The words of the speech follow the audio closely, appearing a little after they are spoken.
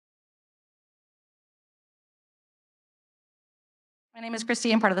My name is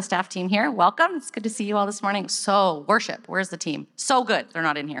Christy. I'm part of the staff team here. Welcome. It's good to see you all this morning. So, worship. Where's the team? So good. They're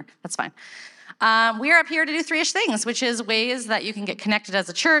not in here. That's fine. We are up here to do three-ish things, which is ways that you can get connected as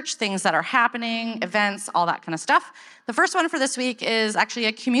a church, things that are happening, events, all that kind of stuff. The first one for this week is actually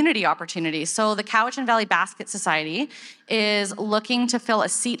a community opportunity. So the Cowichan Valley Basket Society is looking to fill a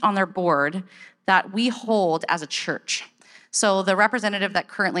seat on their board that we hold as a church. So the representative that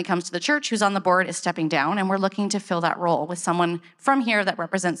currently comes to the church who's on the board is stepping down, and we're looking to fill that role with someone from here that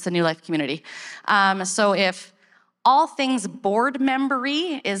represents the New Life community. So if all things board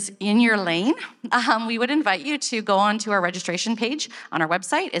membery is in your lane, we would invite you to go on to our registration page on our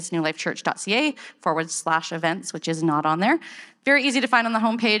website. It's newlifechurch.ca/events, which is not on there. Very easy to find on the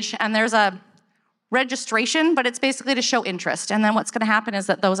homepage, and there's a registration, but it's basically to show interest. And then what's going to happen is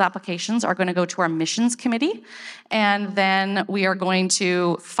that those applications are going to go to our missions committee, and then we are going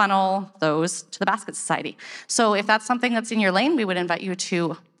to funnel those to the Basket Society. So if that's something that's in your lane, we would invite you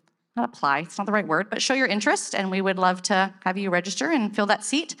to not apply, it's not the right word, but show your interest, and we would love to have you register and fill that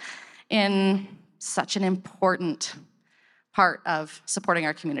seat in such an important part of supporting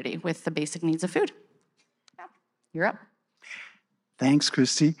our community with the basic needs of food. Yeah. You're up. Thanks,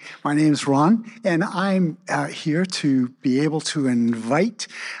 Christy. My name is Ron, and I'm here to be able to invite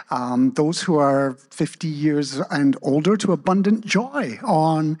those who are 50 years and older to Abundant Joy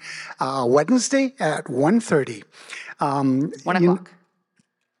on Wednesday at 1:30. 1 o'clock.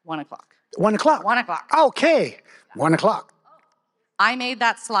 1 o'clock. 1 o'clock? 1 o'clock. Okay, 1 o'clock. I made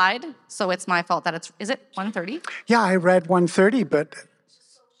that slide, so it's my fault that is it 1:30? Yeah, I read 1:30, but...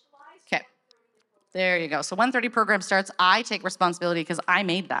 Okay, there you go. So 1:30 program starts. I take responsibility because I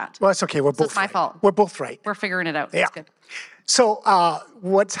made that. Well, it's okay, we're both it's my right. fault. We're both right. We're figuring it out. Yeah. That's good. So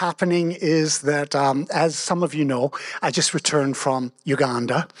what's happening is that, as some of you know, I just returned from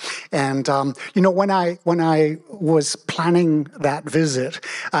Uganda. And, when I was planning that visit,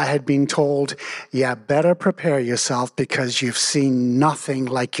 I had been told, yeah, better prepare yourself because you've seen nothing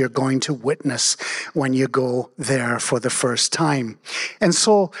like you're going to witness when you go there for the first time. And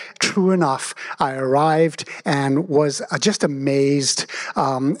so, true enough, I arrived and was just amazed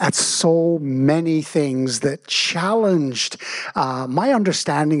at so many things that challenged my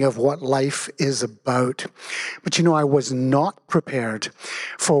understanding of what life is about. But I was not prepared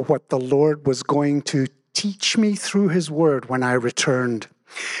for what the Lord was going to teach me through His Word when I returned.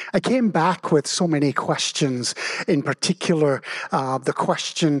 I came back with so many questions, in particular, the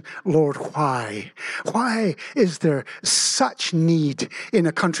question, Lord, why? Why is there such need in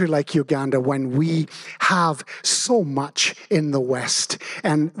a country like Uganda when we have so much in the West?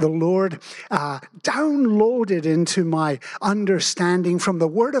 And the Lord downloaded into my understanding from the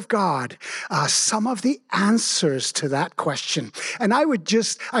Word of God some of the answers to that question. And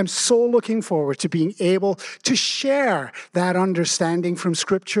I'm so looking forward to being able to share that understanding from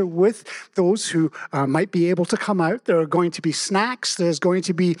Scripture with those who might be able to come out. There are going to be snacks. There's going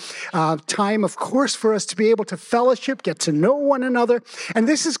to be time, of course, for us to be able to fellowship, get to know one another. And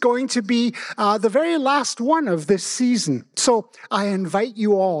this is going to be the very last one of this season. So I invite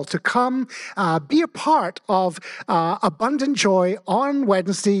you all to come be a part of Abundant Joy on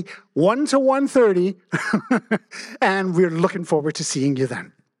Wednesday, 1 to 1:30. And we're looking forward to seeing you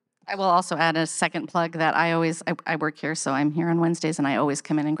then. I will also add a second plug that I work here, so I'm here on Wednesdays, and I always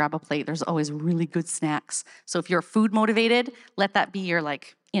come in and grab a plate. There's always really good snacks. So if you're food motivated, let that be your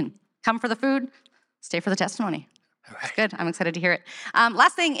in. Come for the food, stay for the testimony. All right. It's good. I'm excited to hear it.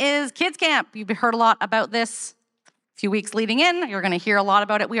 Last thing is kids camp. You've heard a lot about this a few weeks leading in. You're going to hear a lot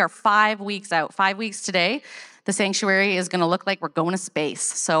about it. We are 5 weeks out. 5 weeks today. The sanctuary is going to look like we're going to space.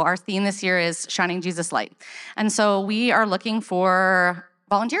 So our theme this year is Shining Jesus Light. And so we are looking for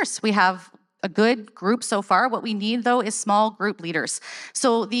volunteers. We have a good group so far. What we need, though, is small group leaders.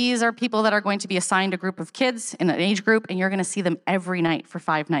 So these are people that are going to be assigned a group of kids in an age group, and you're going to see them every night for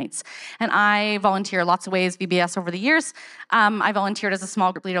 5 nights. And I volunteer lots of ways, VBS, over the years. I volunteered as a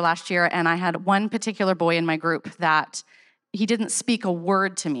small group leader last year, and I had one particular boy in my group that he didn't speak a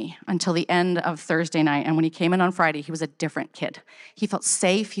word to me until the end of Thursday night. And when he came in on Friday, he was a different kid. He felt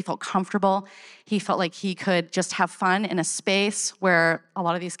safe. He felt comfortable. He felt like he could just have fun in a space where a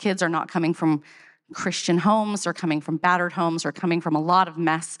lot of these kids are not coming from Christian homes or coming from battered homes or coming from a lot of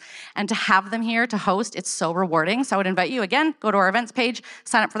mess. And to have them here to host, it's so rewarding. So I would invite you, again, go to our events page,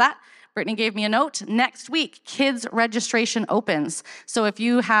 sign up for that. Brittany gave me a note. Next week, kids registration opens. So if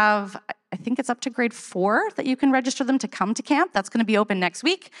you have, I think it's up to grade 4 that you can register them to come to camp. That's going to be open next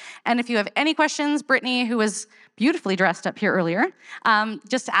week. And if you have any questions, Brittany, who was beautifully dressed up here earlier,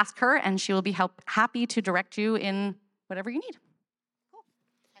 just ask her and she will be happy to direct you in whatever you need.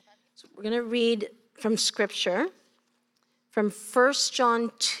 So we're going to read from Scripture from 1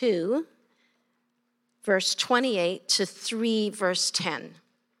 John 2, verse 28 to 3, verse 10.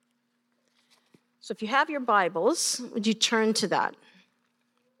 So if you have your Bibles, would you turn to that?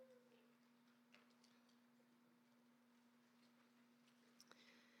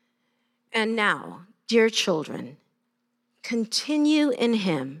 And now, dear children, continue in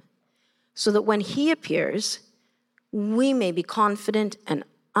him, so that when he appears, we may be confident and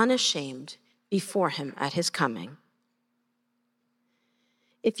unashamed before him at his coming.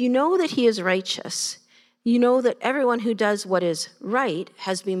 If you know that he is righteous, you know that everyone who does what is right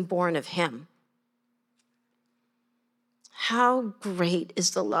has been born of him. How great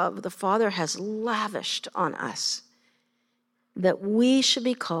is the love the Father has lavished on us, that we should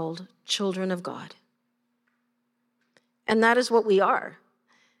be called children of God. And that is what we are.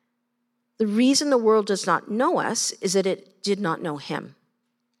 The reason the world does not know us is that it did not know him.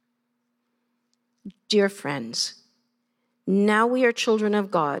 Dear friends, now we are children of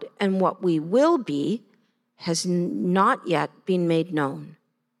God, and what we will be has not yet been made known.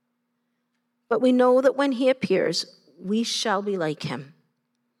 But we know that when he appears, we shall be like him,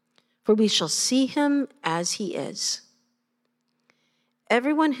 for we shall see him as he is.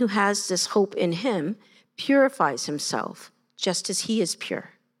 Everyone who has this hope in him purifies himself, just as he is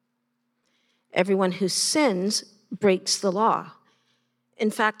pure. Everyone who sins breaks the law.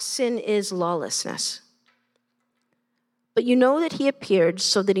 In fact, sin is lawlessness. But you know that he appeared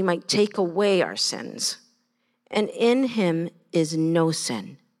so that he might take away our sins, and in him is no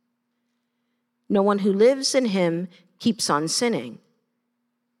sin. No one who lives in him keeps on sinning.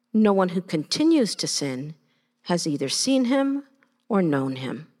 No one who continues to sin has either seen him or known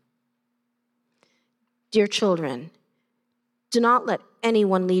him. Dear children, do not let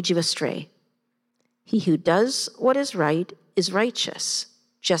anyone lead you astray. He who does what is right is righteous,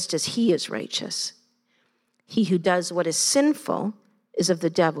 just as he is righteous. He who does what is sinful is of the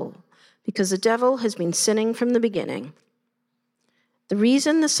devil, because the devil has been sinning from the beginning. The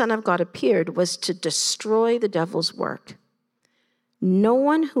reason the Son of God appeared was to destroy the devil's work. No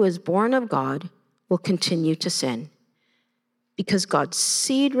one who is born of God will continue to sin, because God's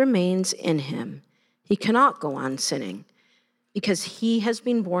seed remains in him. He cannot go on sinning, because he has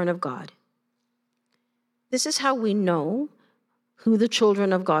been born of God. This is how we know who the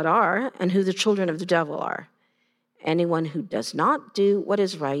children of God are and who the children of the devil are. Anyone who does not do what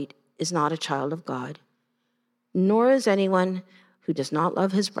is right is not a child of God, nor is anyone who does not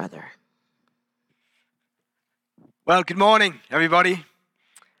love his brother. Well, good morning, everybody.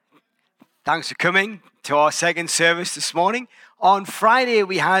 Thanks for coming to our second service this morning. On Friday,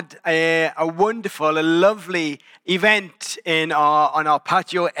 we had a wonderful, a lovely event on our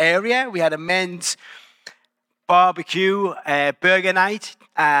patio area. We had a men's barbecue burger night.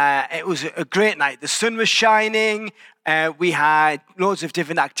 It was a great night. The sun was shining. We had loads of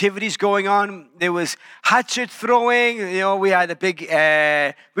different activities going on. There was hatchet throwing. We had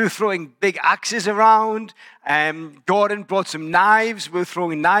we were throwing big axes around. Gordon brought some knives. We were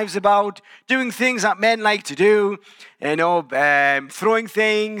throwing knives about, doing things that men like to do. Throwing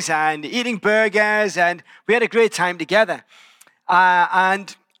things and eating burgers, and we had a great time together.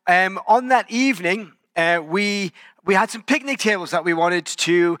 And on that evening, we had some picnic tables that we wanted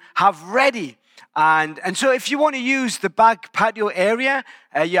to have ready. And so if you want to use the back patio area,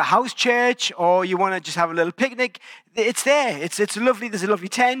 your house church, or you want to just have a little picnic, it's there. It's lovely. There's a lovely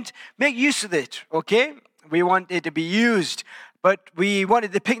tent. Make use of it, okay? We want it to be used, but we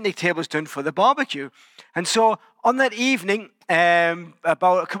wanted the picnic tables done for the barbecue. And so on that evening,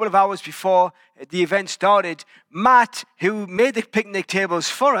 about a couple of hours before the event started, Matt, who made the picnic tables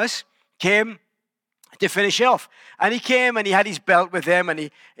for us, came to finish off. And he came and he had his belt with him, and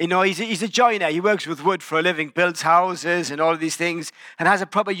he's a joiner. He works with wood for a living, builds houses and all of these things, and has a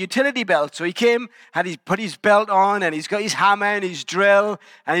proper utility belt. So he came and he put his belt on, and he's got his hammer and his drill,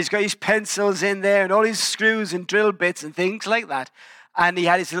 and he's got his pencils in there and all his screws and drill bits and things like that. And he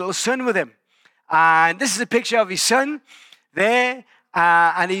had his little son with him. And this is a picture of his son there.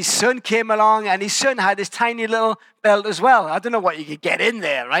 And his son came along, and his son had this tiny little belt as well. I don't know what you could get in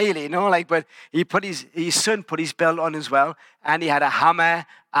there, really, but his son put his belt on as well, and he had a hammer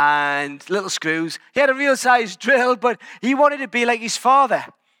and little screws. He had a real-sized drill, but he wanted to be like his father.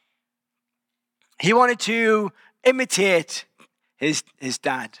 He wanted to imitate his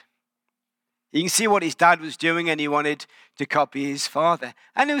dad. You can see what his dad was doing, and he wanted to copy his father.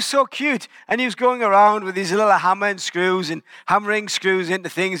 And it was so cute. And he was going around with his little hammer and screws and hammering screws into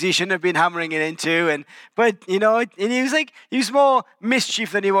things he shouldn't have been hammering it into. But he was more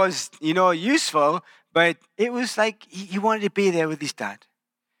mischief than he was, useful. But it was like he wanted to be there with his dad.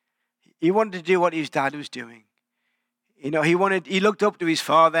 He wanted to do what his dad was doing. You know, he looked up to his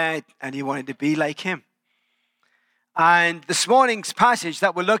father and he wanted to be like him. And this morning's passage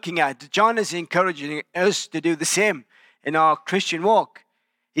that we're looking at, John is encouraging us to do the same in our Christian walk.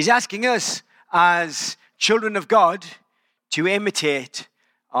 He's asking us as children of God to imitate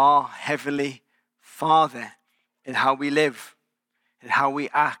our Heavenly Father in how we live, in how we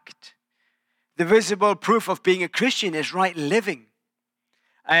act. The visible proof of being a Christian is right living.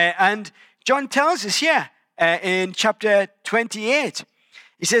 And John tells us here in chapter 28,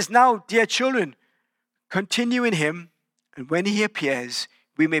 he says, "Now, dear children, continue in him, and when he appears,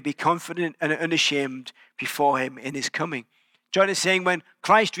 we may be confident and unashamed before him in his coming." John is saying when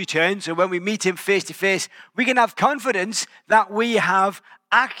Christ returns, or when we meet him face to face, we can have confidence that we have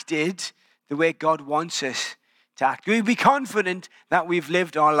acted the way God wants us to act. We can be confident that we've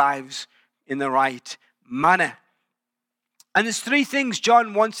lived our lives in the right manner. And there's three things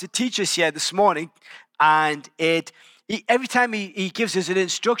John wants to teach us here this morning. And every time he gives us an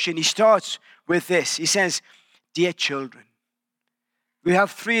instruction, he starts with this. He says, "Dear children." We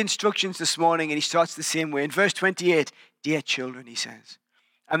have three instructions this morning, and he starts the same way. In verse 28, "Dear children," he says.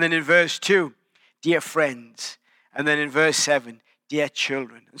 And then in verse 2, "Dear friends." And then in verse 7, "Dear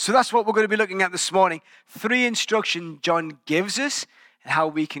children." And so that's what we're going to be looking at this morning. Three instructions John gives us and how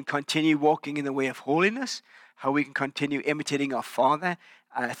we can continue walking in the way of holiness, how we can continue imitating our Father.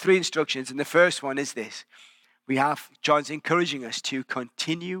 Three instructions. And the first one is this. John's encouraging us to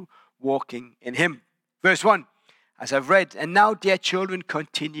continue walking in him. Verse 1, as I've read, "And now, dear children,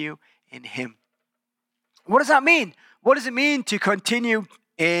 continue in him." What does that mean? What does it mean to continue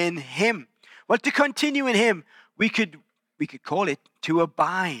in him? Well, to continue in him, we could call it to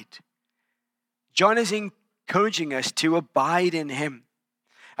abide. John is encouraging us to abide in him.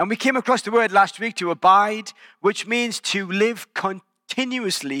 And we came across the word last week, to abide, which means to live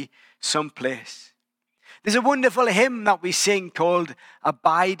continuously someplace. There's a wonderful hymn that we sing called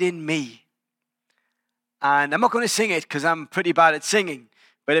 "Abide in Me." And I'm not going to sing it because I'm pretty bad at singing.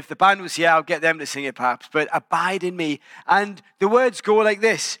 But if the band was here, I'll get them to sing it perhaps. But "Abide in Me." And the words go like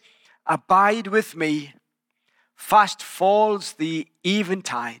this. "Abide with me. Fast falls the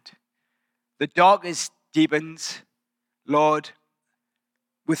eventide. The darkness deepens. Lord,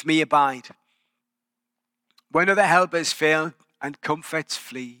 with me abide. When other helpers fail and comforts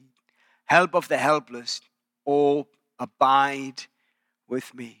flee, help of the helpless, oh, abide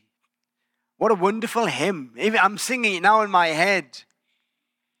with me." What a wonderful hymn. I'm singing it now in my head.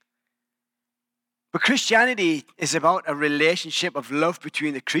 But Christianity is about a relationship of love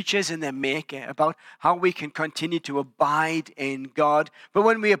between the creatures and their maker, about how we can continue to abide in God. But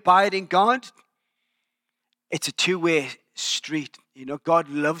when we abide in God, it's a two-way street. You know, God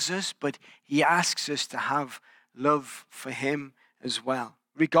loves us, but he asks us to have love for him as well,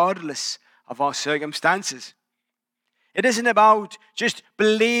 regardless of our circumstances. It isn't about just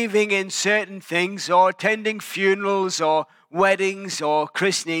believing in certain things or attending funerals or weddings or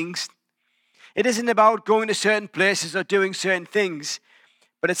christenings. It isn't about going to certain places or doing certain things,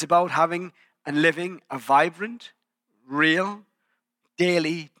 but it's about having and living a vibrant, real,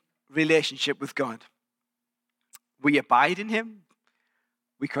 daily relationship with God. We abide in him.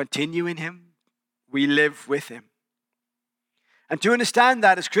 We continue in him. We live with him. And to understand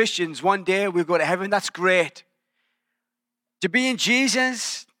that as Christians, one day we'll go to heaven, that's great. To be in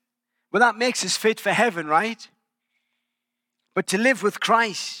Jesus, well, that makes us fit for heaven, right? But to live with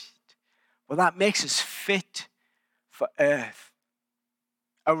Christ, well, that makes us fit for earth.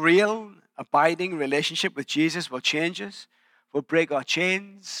 A real, abiding relationship with Jesus will change us, will break our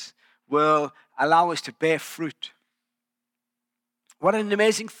chains, will allow us to bear fruit. What an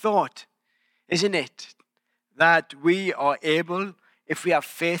amazing thought, isn't it? That we are able, if we have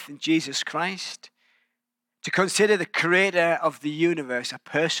faith in Jesus Christ, to consider the creator of the universe a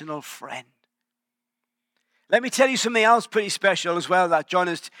personal friend. Let me tell you something else pretty special as well that John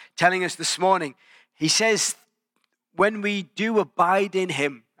is telling us this morning. He says, when we do abide in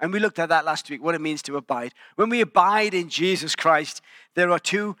him, and we looked at that last week, what it means to abide. When we abide in Jesus Christ, there are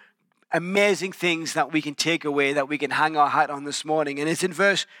two amazing things that we can take away, that we can hang our hat on this morning. And it's in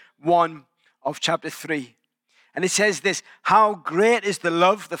verse 1 of chapter 3. And it says this, "How great is the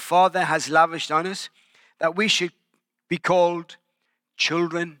love the Father has lavished on us, that we should be called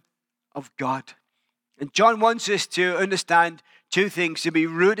children of God." And John wants us to understand two things, to be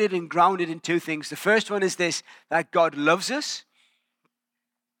rooted and grounded in two things. The first one is this, that God loves us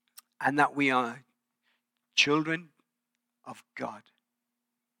and that we are children of God.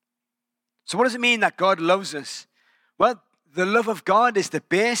 So what does it mean that God loves us? Well, the love of God is the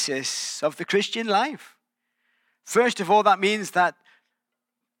basis of the Christian life. First of all, that means that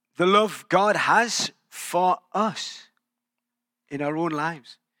the love God has for us. in our own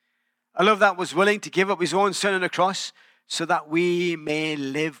lives. A love that was willing to give up his own son on the cross so that we may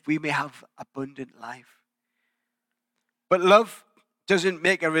live, we may have abundant life. But love doesn't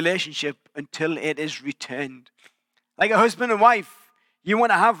make a relationship until it is returned. Like a husband and wife, you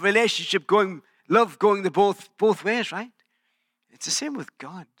want to have relationship going, love going the both ways, right? It's the same with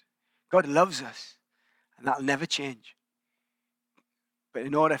God. God loves us, and that'll never change. But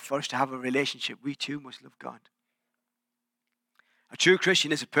in order for us to have a relationship, we too must love God. A true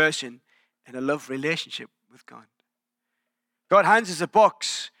Christian is a person in a love relationship with God. God hands us a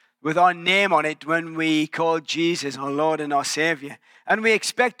box with our name on it when we call Jesus our Lord and our Savior. And we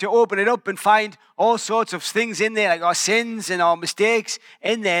expect to open it up and find all sorts of things in there, like our sins and our mistakes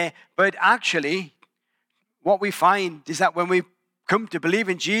in there. But actually, what we find is that when we come to believe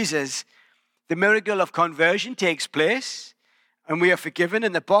in Jesus, the miracle of conversion takes place and we are forgiven,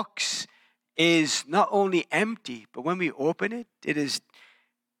 and the box is not only empty, but when we open it, it is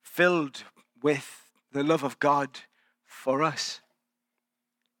filled with the love of God for us.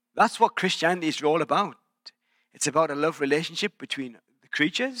 That's what Christianity is all about. It's about a love relationship between the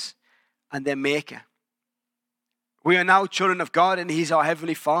creatures and their maker. We are now children of God, and he's our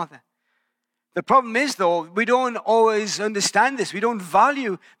heavenly Father. The problem is, though, we don't always understand this. We don't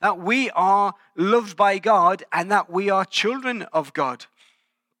value that we are loved by God and that we are children of God.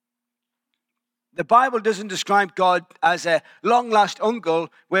 The Bible doesn't describe God as a long-lost uncle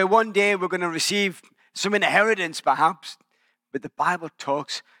where one day we're going to receive some inheritance, perhaps. But the Bible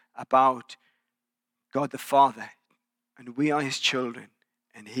talks about God the Father, and we are his children,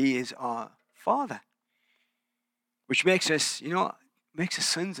 and he is our Father, which makes us, makes us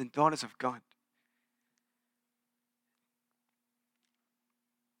sons and daughters of God.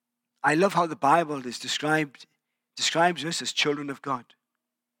 I love how the Bible is describes us as children of God.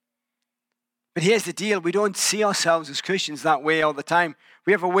 But here's the deal. We don't see ourselves as Christians that way all the time.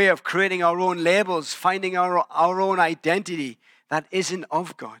 We have a way of creating our own labels, finding our own identity that isn't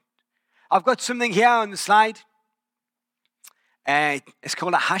of God. I've got something here on the slide. It's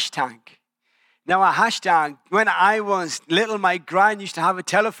called a hashtag. Now, a hashtag, when I was little, my gran used to have a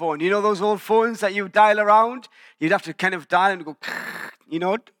telephone. You know those old phones that you dial around? You'd have to kind of dial and go,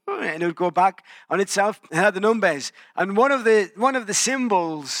 and it would go back on itself. It had the numbers. And one of the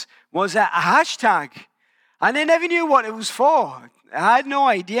symbols was a hashtag. And I never knew what it was for. I had no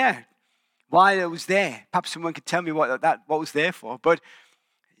idea why it was there. Perhaps someone could tell me what was there for. But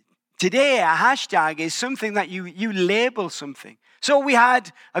today, a hashtag is something that you label something. So we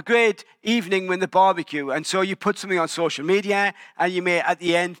had a great evening with the barbecue, and so you put something on social media, and you may at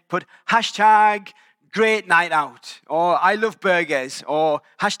the end put hashtag great night out, or I love burgers, or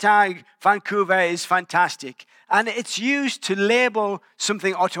hashtag Vancouver is fantastic. And it's used to label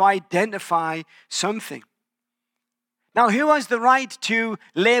something or to identify something. Now, who has the right to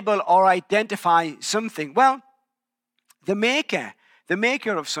label or identify something? Well, the maker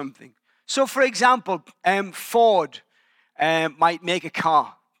of something. So, for example, Ford might make a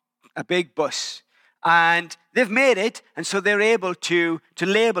car, a big bus, and they've made it, and so they're able to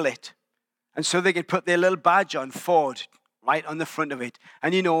label it. And so they can put their little badge on, Ford, right on the front of it,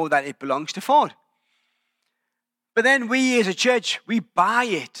 and you know that it belongs to Ford. But then we as a church, we buy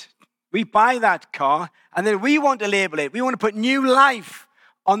it. We buy that car, and then we want to label it. We want to put new life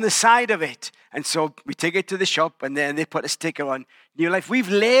on the side of it. And so we take it to the shop, and then they put a sticker on new life. We've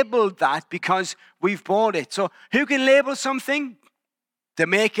labeled that because we've bought it. So who can label something? The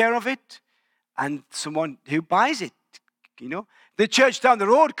maker of it and someone who buys it, The church down the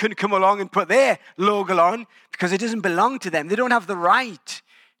road couldn't come along and put their logo on because it doesn't belong to them. They don't have the right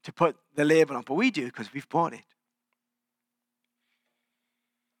to put the label on, but we do because we've bought it.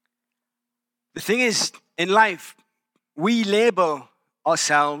 The thing is, in life, we label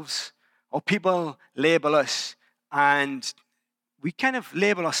ourselves, or people label us, and we kind of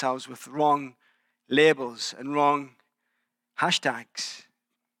label ourselves with wrong labels and wrong hashtags.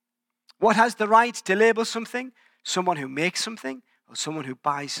 What has the right to label something? Someone who makes something or someone who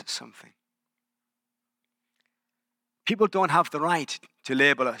buys something. People don't have the right to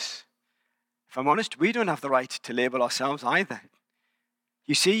label us. If I'm honest, we don't have the right to label ourselves either.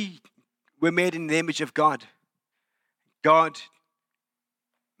 You see, we're made in the image of God. God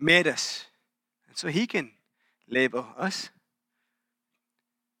made us, and so he can label us.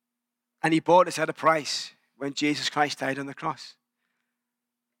 And he bought us at a price when Jesus Christ died on the cross.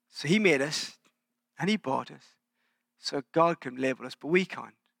 So he made us, and he bought us. So God can label us, but we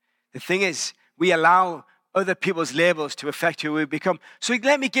can't. The thing is, we allow other people's labels to affect who we become. So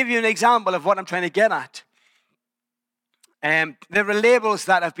let me give you an example of what I'm trying to get at. There are labels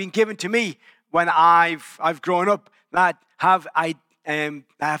that have been given to me when I've grown up that have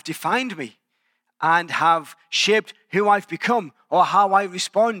defined me and have shaped who I've become or how I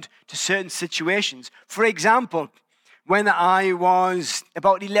respond to certain situations. For example, when I was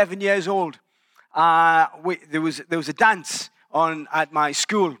about 11 years old, there was a dance on at my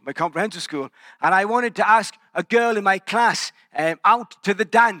school, my comprehensive school, and I wanted to ask a girl in my class out to the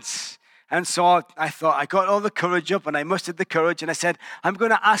dance. And so I thought, I got all the courage up and I mustered the courage and I said, I'm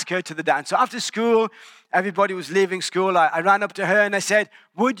going to ask her to the dance. So after school, everybody was leaving school. I ran up to her and I said,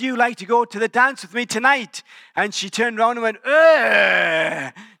 would you like to go to the dance with me tonight? And she turned around and went,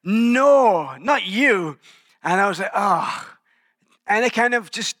 no, not you. And I was like, oh. And it kind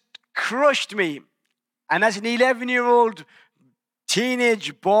of just crushed me. And as an 11-year-old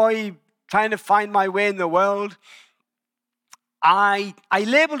teenage boy trying to find my way in the world, I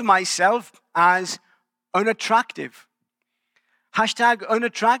labeled myself as unattractive. Hashtag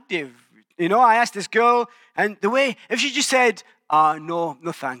unattractive. You know, I asked this girl, and if she just said, no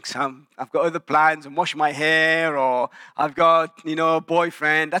thanks, I've got other plans, I'm washing my hair, or I've got, a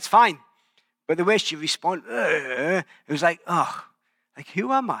boyfriend, that's fine. But the way she responded, it was like,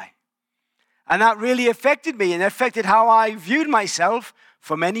 who am I? And that really affected me, and it affected how I viewed myself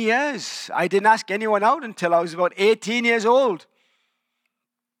for many years. I didn't ask anyone out until I was about 18 years old.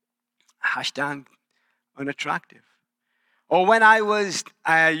 Hashtag unattractive. Or when I was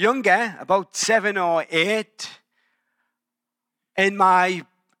younger, about 7 or 8, in my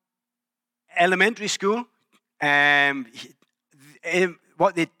elementary school, what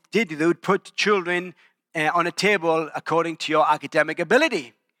they did, they would put children on a table according to your academic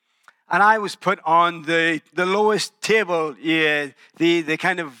ability. And I was put on the lowest table, the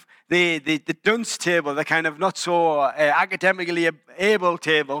dunce table, the kind of not so academically able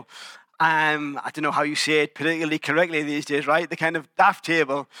table. I don't know how you say it politically correctly these days, right? The kind of daft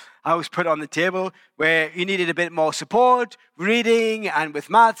table. I was put on the table where you needed a bit more support, reading and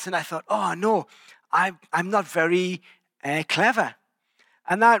with maths. And I thought, oh no, I'm not very clever.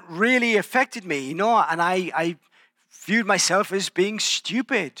 And that really affected me, and I viewed myself as being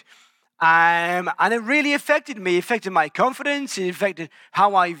stupid. And it really affected me. It affected my confidence. It affected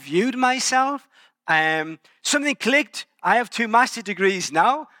how I viewed myself. Something clicked. I have 2 master's degrees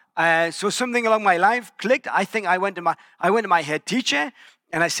now. So something along my life clicked. I think I went to my head teacher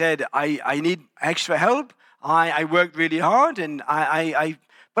and I said, I need extra help. I worked really hard,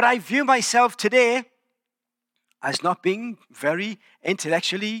 but I view myself today as not being very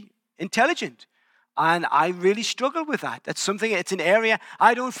intellectually intelligent. And I really struggle with that. It's an area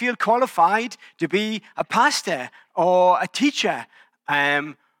I don't feel qualified to be a pastor or a teacher.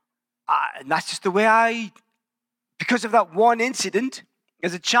 And that's just the way because of that one incident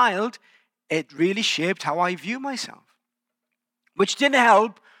as a child, it really shaped how I view myself. Which didn't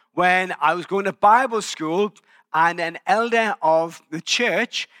help when I was going to Bible school and an elder of the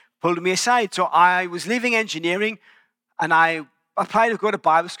church pulled me aside. So I was leaving engineering and I applied to go to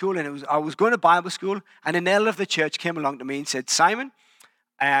Bible school, and I was going to Bible school, and an elder of the church came along to me and said, Simon,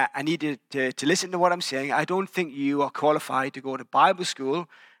 I need to listen to what I'm saying. I don't think you are qualified to go to Bible school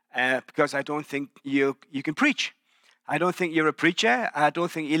because I don't think you can preach. I don't think you're a preacher. I don't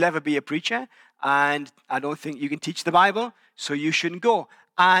think you'll ever be a preacher. And I don't think you can teach the Bible, so you shouldn't go.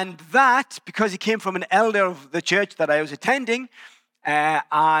 And that, because he came from an elder of the church that I was attending,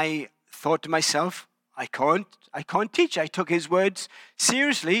 I thought to myself, I can't teach. I took his words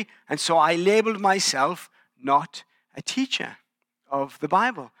seriously, and so I labeled myself not a teacher of the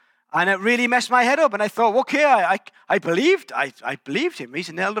Bible. And it really messed my head up, and I thought, okay, I believed him. He's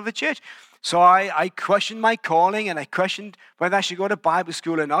an elder of the church. So I questioned my calling, and I questioned whether I should go to Bible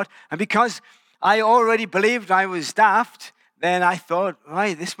school or not. And because I already believed I was daft, then I thought,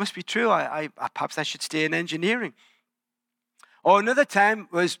 right, this must be true. Perhaps I should stay in engineering. Or another time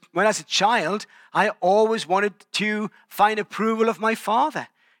was when as a child, I always wanted to find approval of my father.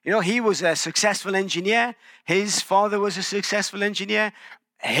 He was a successful engineer. His father was a successful engineer.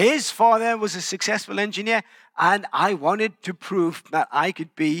 His father was a successful engineer. And I wanted to prove that I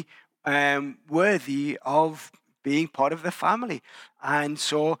could be worthy of being part of the family. And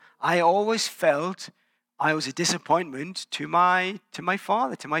so I always felt I was a disappointment to my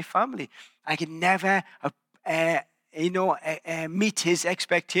father, to my family. I could never meet his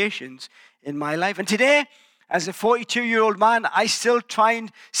expectations in my life. And today, as a 42-year-old man, I still try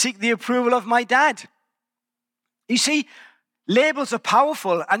and seek the approval of my dad. You see, labels are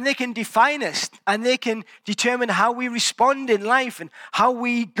powerful, and they can define us, and they can determine how we respond in life and how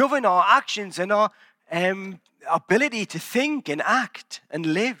we govern our actions and our ability to think and act and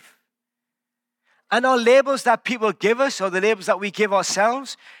live. And our labels that people give us, or the labels that we give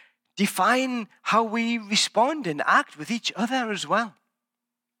ourselves, define how we respond and act with each other as well.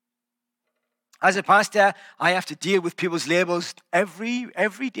 As a pastor, I have to deal with people's labels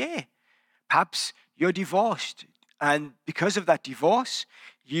every day. Perhaps you're divorced, and because of that divorce,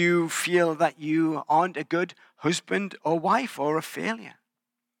 you feel that you aren't a good husband or wife or a failure.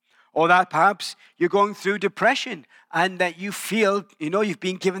 Or that perhaps you're going through depression and that you feel, you've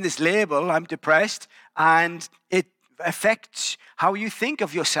been given this label, I'm depressed, and it affects how you think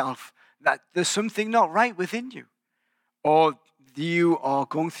of yourself, that there's something not right within you. Or you are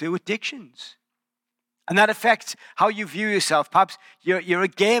going through addictions. And that affects how you view yourself. Perhaps you're a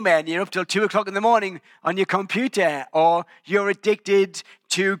gamer and you're up till 2 o'clock in the morning on your computer, or you're addicted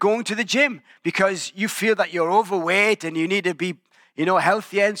to going to the gym because you feel that you're overweight and you need to be,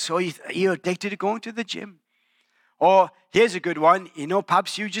 healthier, and so you're addicted to going to the gym. Or here's a good one,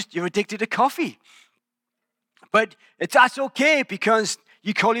 perhaps you're addicted to coffee. But that's okay because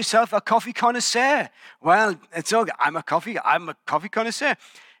you call yourself a coffee connoisseur. Well, it's okay. I'm a coffee connoisseur.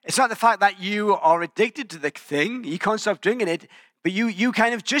 It's not the fact that you are addicted to the thing, you can't stop drinking it, but you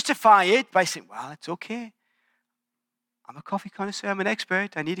kind of justify it by saying, well, it's okay. I'm a coffee connoisseur, I'm an expert,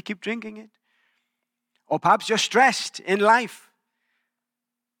 I need to keep drinking it. Or perhaps you're stressed in life.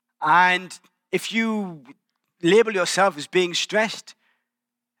 And if you label yourself as being stressed,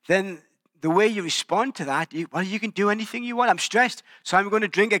 then the way you respond to that, you can do anything you want. I'm stressed, so I'm going to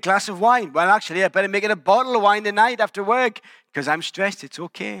drink a glass of wine. Well, actually, I better make it a bottle of wine tonight after work because I'm stressed. It's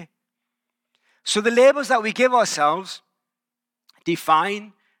okay. So the labels that we give ourselves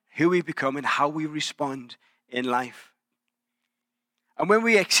define who we become and how we respond in life. And when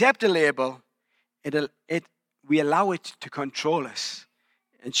we accept a label, we allow it to control us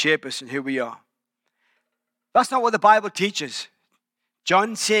and shape us in who we are. That's not what the Bible teaches.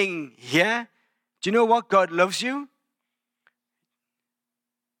 John saying here, do you know what? God loves you,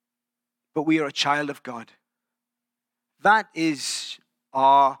 but we are a child of God. That is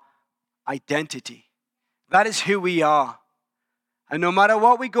our identity. That is who we are. And no matter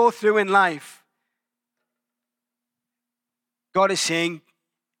what we go through in life, God is saying,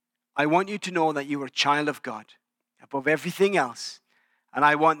 I want you to know that you are a child of God above everything else. And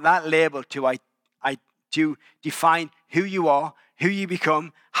I want that label to define who you are, who you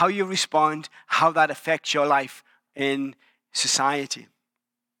become, how you respond, how that affects your life in society.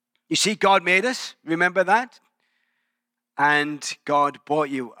 You see, God made us, remember that? And God bought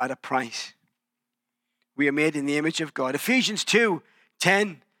you at a price. We are made in the image of God. Ephesians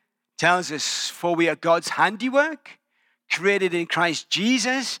 2:10 tells us, for we are God's handiwork, created in Christ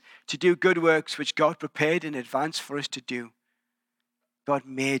Jesus to do good works which God prepared in advance for us to do. God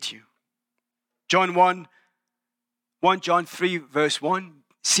made you. John 1 John 3 verse 1,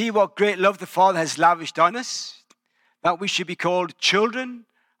 see what great love the Father has lavished on us, that we should be called children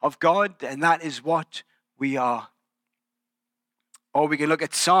of God, and that is what we are. Or we can look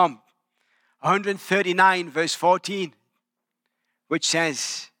at Psalm 139 verse 14, which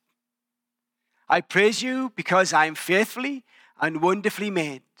says, I praise you because I am fearfully and wonderfully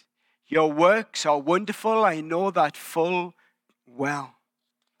made. Your works are wonderful, I know that full well.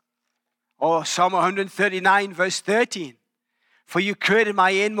 Or Psalm 139 verse 13. For you created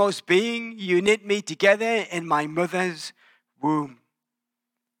my inmost being. You knit me together in my mother's womb.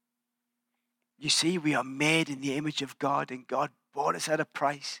 You see, we are made in the image of God, and God bought us at a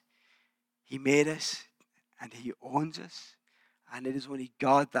price. He made us and he owns us. And it is only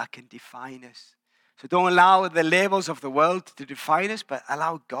God that can define us. So don't allow the labels of the world to define us, but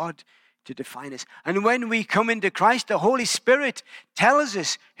allow God to define us. And when we come into Christ, the Holy Spirit tells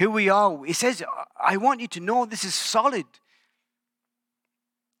us who we are. He says, I want you to know this is solid.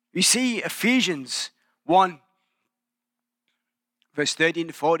 We see Ephesians 1, verse 13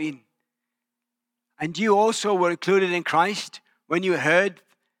 to 14. And you also were included in Christ when you heard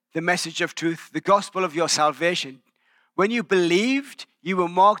the message of truth, the gospel of your salvation. When you believed, you were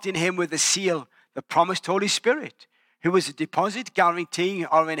marked in him with a seal, the promised Holy Spirit, who was a deposit guaranteeing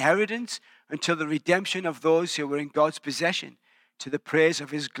our inheritance until the redemption of those who were in God's possession, to the praise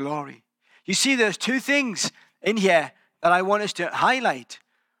of his glory. You see, there's two things in here that I want us to highlight.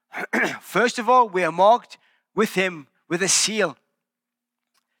 First of all, we are marked with him with a seal.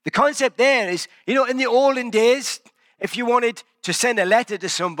 The concept there is, in the olden days, if you wanted to send a letter to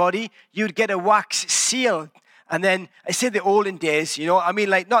somebody, you'd get a wax seal. And then, I say the olden days,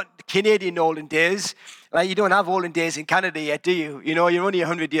 like not Canadian olden days. Like you don't have olden days in Canada yet, do you? You're only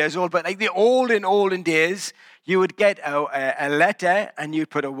 100 years old. But like the olden days, you would get a letter and you'd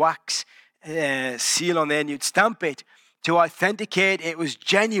put a wax seal on there and you'd stamp it to authenticate it was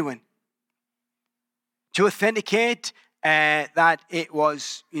genuine. To authenticate that it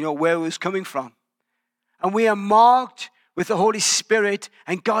was, where it was coming from. And we are marked with the Holy Spirit,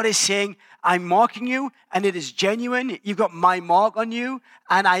 and God is saying, I'm marking you, and it is genuine. You've got my mark on you,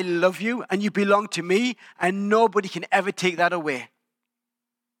 and I love you, and you belong to me, and nobody can ever take that away.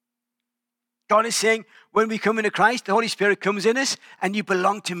 God is saying, when we come into Christ, the Holy Spirit comes in us, and you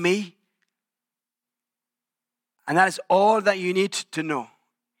belong to me. And that is all that you need to know.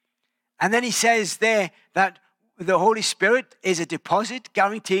 And then he says there that the Holy Spirit is a deposit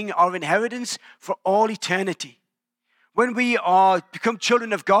guaranteeing our inheritance for all eternity. When we become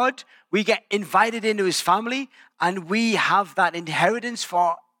children of God, we get invited into his family, and we have that inheritance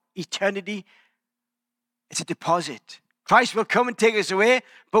for eternity. It's a deposit. Christ will come and take us away,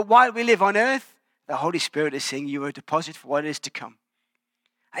 but while we live on earth, the Holy Spirit is saying you are a deposit for what is to come.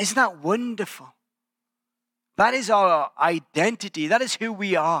 Isn't that wonderful? That is our identity. That is who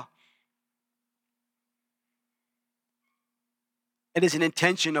we are. It is an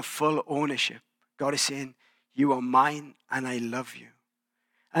intention of full ownership. God is saying, you are mine and I love you.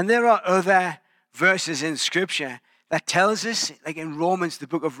 And there are other verses in Scripture that tells us, like in Romans, the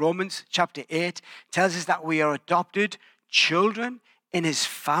book of Romans, chapter 8, tells us that we are adopted children in his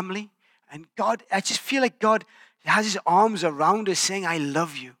family. And God, I just feel like God has his arms around us saying, I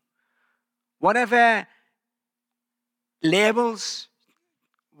love you. Whatever labels,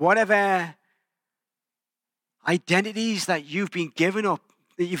 whatever identities that you've been given up,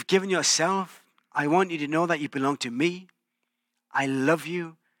 that you've given yourself, I want you to know that you belong to me. I love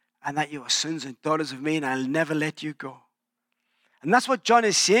you, and that you are sons and daughters of me, and I'll never let you go. And that's what John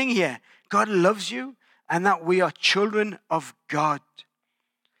is saying here. God loves you, and that we are children of God.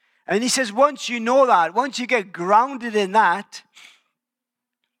 And he says, once you know that, once you get grounded in that,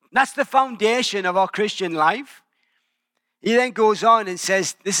 that's the foundation of our Christian life. He then goes on and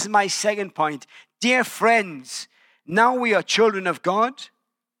says, this is my second point. Dear friends, now we are children of God,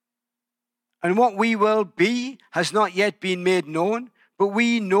 and what we will be has not yet been made known, but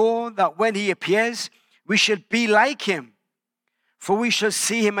we know that when he appears, we shall be like him, for we shall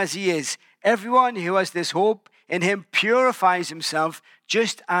see him as he is. Everyone who has this hope in him purifies himself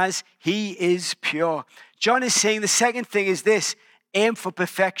just as he is pure. John is saying the second thing is this: aim for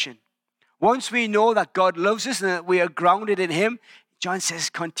perfection. Once we know that God loves us and that we are grounded in him, John says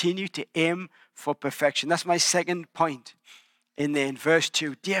continue to aim for perfection. That's my second point in there in verse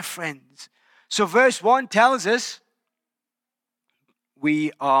 2. Dear friends. So verse 1 tells us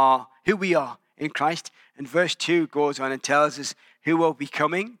we are who we are in Christ. And verse 2 goes on and tells us who we're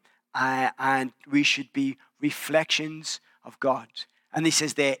becoming, and we should be reflections of God. And he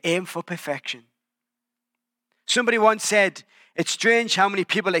says there, aim for perfection. Somebody once said, it's strange how many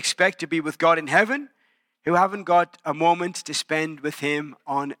people expect to be with God in heaven who haven't got a moment to spend with him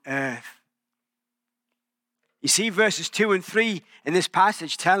on earth. You see, verses 2 and 3 in this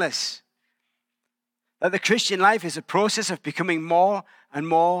passage tell us that the Christian life is a process of becoming more and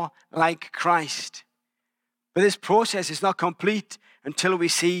more like Christ. But this process is not complete until we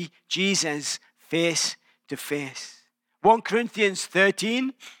see Jesus face to face. 1 Corinthians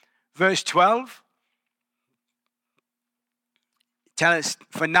 13, verse 12, tells us,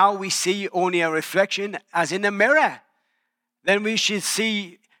 for now we see only a reflection as in a mirror. Then we should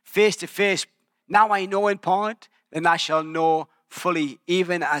see face to face. Now I know in part, then I shall know fully,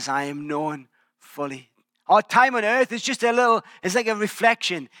 even as I am known fully. Our time on earth is just it's like a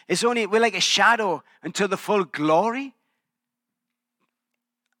reflection. We're like a shadow until the full glory.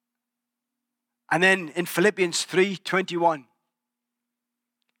 And then in Philippians 3:21,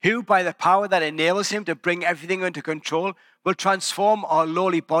 who by the power that enables him to bring everything under control will transform our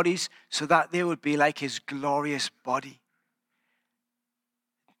lowly bodies so that they would be like his glorious body.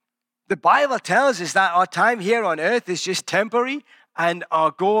 The Bible tells us that our time here on earth is just temporary and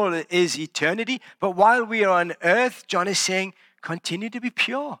our goal is eternity. But while we are on earth, John is saying, continue to be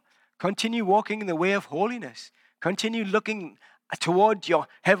pure. Continue walking in the way of holiness. Continue looking toward your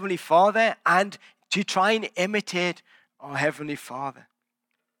Heavenly Father and to try and imitate our Heavenly Father.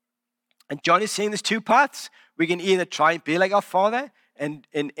 And John is saying there's two paths. We can either try and be like our Father in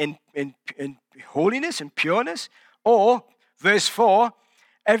holiness and pureness, or verse 4,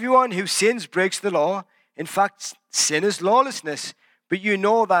 everyone who sins breaks the law. In fact, sin is lawlessness. But you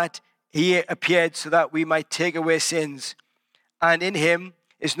know that he appeared so that we might take away sins. And in him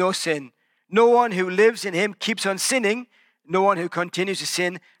is no sin. No one who lives in him keeps on sinning. No one who continues to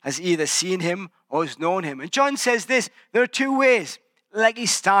sin has either seen him or has known him. And John says this, there are two ways, like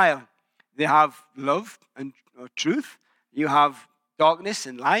his style. They have love and truth. You have darkness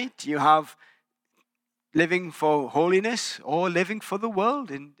and light. You have living for holiness or living for the world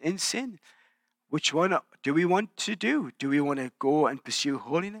in sin. Which one do we want to do? Do we want to go and pursue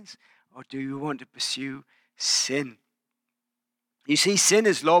holiness, or do we want to pursue sin? You see, sin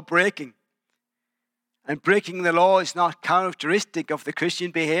is law breaking. And breaking the law is not characteristic of the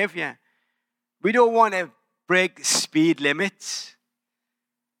Christian behavior. We don't want to break speed limits.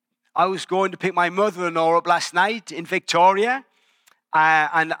 I was going to pick my mother-in-law up last night in Victoria.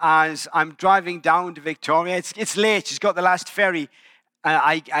 And as I'm driving down to Victoria, it's late. She's got the last ferry.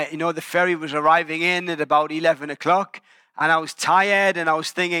 The ferry was arriving in at about 11 o'clock. And I was tired and I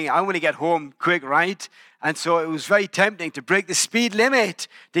was thinking, I want to get home quick, right? And so it was very tempting to break the speed limit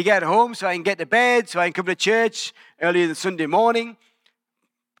to get home so I can get to bed, so I can come to church early on Sunday morning.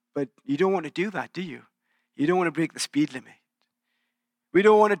 But you don't want to do that, do you? You don't want to break the speed limit. We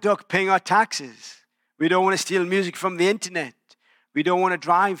don't want to duck paying our taxes. We don't want to steal music from the internet. We don't want to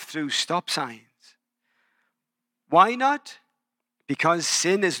drive through stop signs. Why not? Because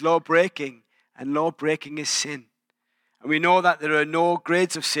sin is law breaking, and law breaking is sin. And we know that there are no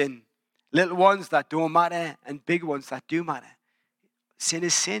grades of sin. Little ones that don't matter and big ones that do matter. Sin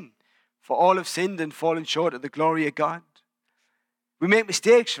is sin. For all have sinned and fallen short of the glory of God. We make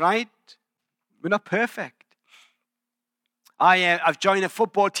mistakes, right? We're not perfect. I've joined a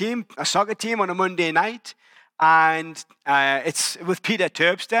football team, a soccer team on a Monday night. And it's with Peter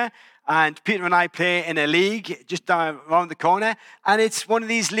Terpster. And Peter and I play in a league just around the corner. And it's one of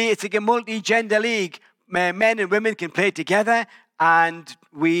these leagues, it's like a multi-gender league. Men and women can play together. And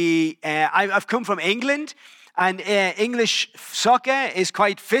I've come from England. And English soccer is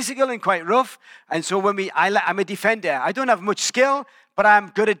quite physical and quite rough. And so I'm a defender. I don't have much skill, but I'm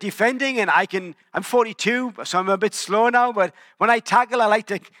good at defending. And I'm 42, so I'm a bit slow now. But when I tackle, I like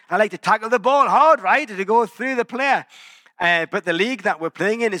to tackle the ball hard, right? To go through the player. But the league that we're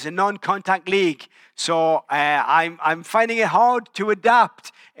playing in is a non-contact league. So I'm finding it hard to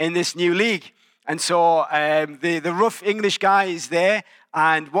adapt in this new league. And so the rough English guy is there.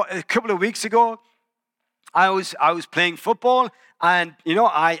 And a couple of weeks ago, I was playing football. And,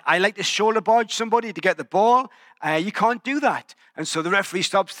 I like to shoulder barge somebody to get the ball. You can't do that. And so the referee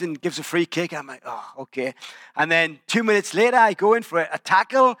stops and gives a free kick. I'm like, oh, okay. And then 2 minutes later, I go in for a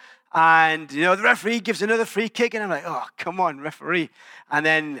tackle. And, the referee gives another free kick. And I'm like, oh, come on, referee. And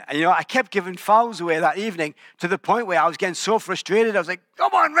then, I kept giving fouls away that evening to the point where I was getting so frustrated. I was like,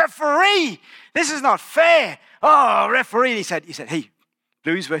 come on, referee. This is not fair. Oh, referee. He said, hey,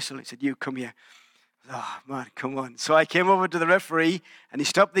 blew his whistle. He said, you come here. Oh, man, come on. So I came over to the referee, and he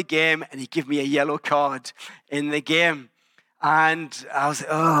stopped the game, and he gave me a yellow card in the game. And I was like,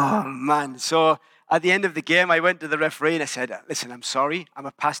 oh, man. So at the end of the game, I went to the referee, and I said, listen, I'm sorry. I'm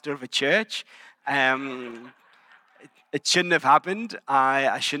a pastor of a church. It shouldn't have happened.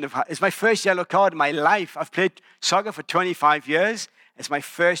 I shouldn't have. It's my first yellow card in my life. I've played soccer for 25 years. It's my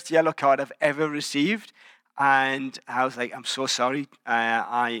first yellow card I've ever received. And I was like, I'm so sorry.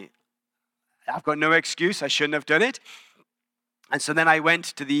 I've got no excuse. I shouldn't have done it. And so then I went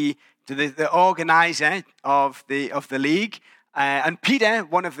to the organizer of the league, and Peter,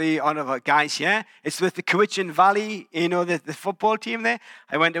 one of our guys here, it's with the Cowichan Valley, the football team there.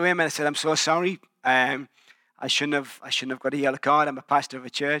 I went to him and I said, I'm so sorry. I shouldn't have got a yellow card. I'm a pastor of a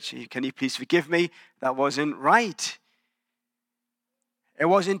church. Can you please forgive me? That wasn't right. It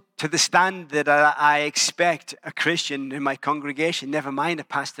wasn't to the standard that I expect a Christian in my congregation, never mind a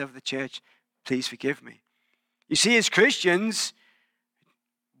pastor of the church. Please forgive me. You see, as Christians,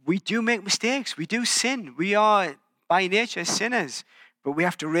 we do make mistakes. We do sin. We are, by nature, sinners. But we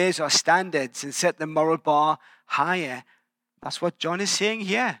have to raise our standards and set the moral bar higher. That's what John is saying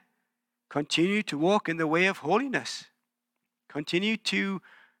here. Continue to walk in the way of holiness. Continue to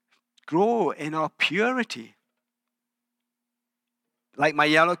grow in our purity. Like my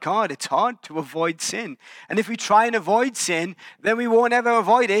yellow card, it's hard to avoid sin. And if we try and avoid sin, then we won't ever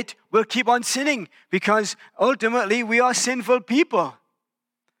avoid it. We'll keep on sinning because ultimately we are sinful people.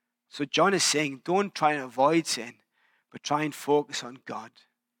 So John is saying, don't try and avoid sin, but try and focus on God.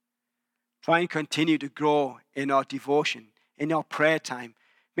 Try and continue to grow in our devotion, in our prayer time.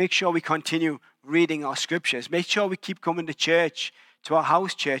 Make sure we continue reading our scriptures. Make sure we keep coming to church, to our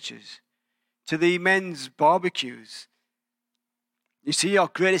house churches, to the men's barbecues. You see, our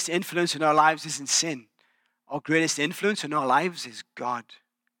greatest influence in our lives isn't sin. Our greatest influence in our lives is God.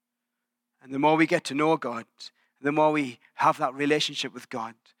 And the more we get to know God, the more we have that relationship with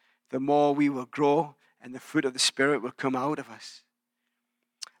God, the more we will grow and the fruit of the Spirit will come out of us.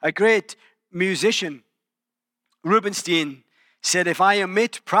 A great musician, Rubinstein, said, if I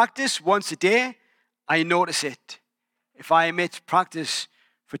omit practice once a day, I notice it. If I omit practice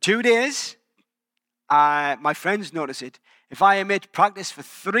for 2 days, my friends notice it. If I omit practice for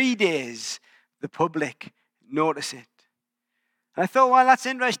 3 days, the public notice it. And I thought, well, that's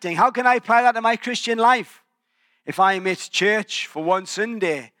interesting. How can I apply that to my Christian life? If I miss church for one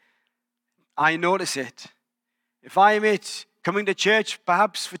Sunday, I notice it. If I miss coming to church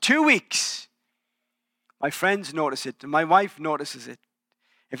perhaps for 2 weeks, my friends notice it and my wife notices it.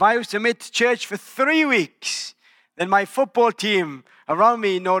 If I was to miss church for 3 weeks, then my football team around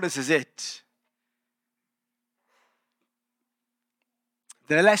me notices it.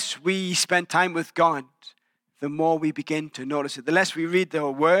 The less we spend time with God, the more we begin to notice it. The less we read the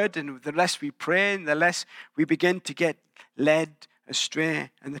word and the less we pray and the less we begin to get led astray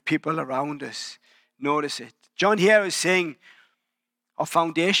and the people around us notice it. John here is saying our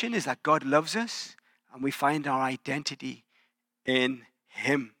foundation is that God loves us and we find our identity in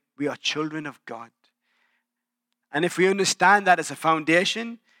Him. We are children of God. And if we understand that as a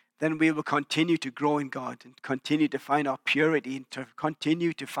foundation, then we will continue to grow in God and continue to find our purity and to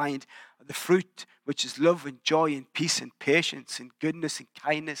continue to find the fruit, which is love and joy and peace and patience and goodness and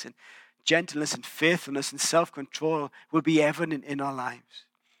kindness and gentleness and faithfulness and self-control will be evident in our lives.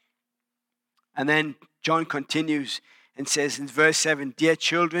 And then John continues and says in verse 7, "Dear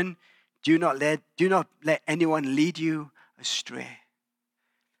children, do not let anyone lead you astray."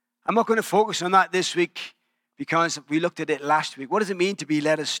 I'm not going to focus on that this week because we looked at it last week. What does it mean to be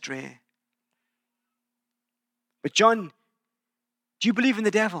led astray? But John, do you believe in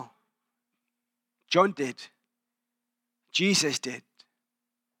the devil? John did. Jesus did.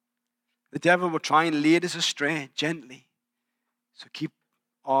 The devil will try and lead us astray gently. So keep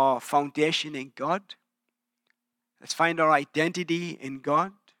our foundation in God. Let's find our identity in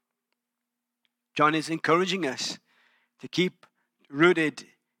God. John is encouraging us to keep rooted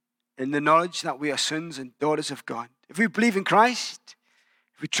in the knowledge that we are sons and daughters of God. If we believe in Christ,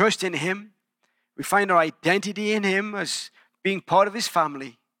 if we trust in Him, we find our identity in Him as being part of His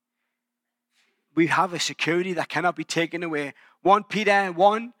family, we have a security that cannot be taken away. 1 Peter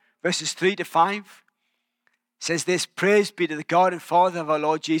 1, verses 3 to 5 says this: "Praise be to the God and Father of our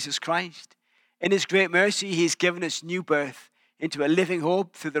Lord Jesus Christ. In His great mercy, He has given us new birth into a living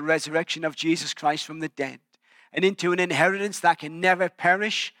hope through the resurrection of Jesus Christ from the dead, and into an inheritance that can never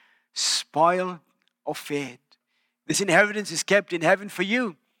perish, spoil, or fade. This inheritance is kept in heaven for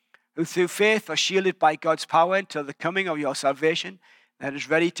you, who through faith are shielded by God's power until the coming of your salvation that is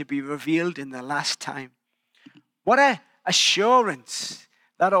ready to be revealed in the last time." What an assurance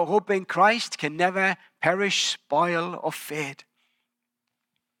that our hope in Christ can never perish, spoil, or fade.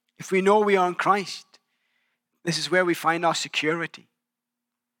 If we know we are in Christ, this is where we find our security.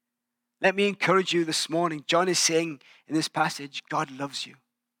 Let me encourage you this morning. John is saying in this passage, God loves you.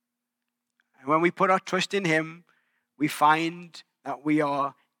 And when we put our trust in Him, we find that we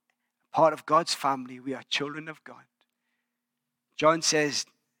are part of God's family. We are children of God. John says,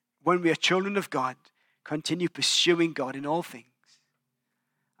 when we are children of God, continue pursuing God in all things.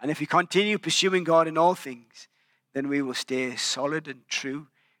 And if we continue pursuing God in all things, then we will stay solid and true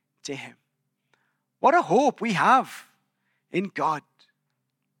to Him. What a hope we have in God.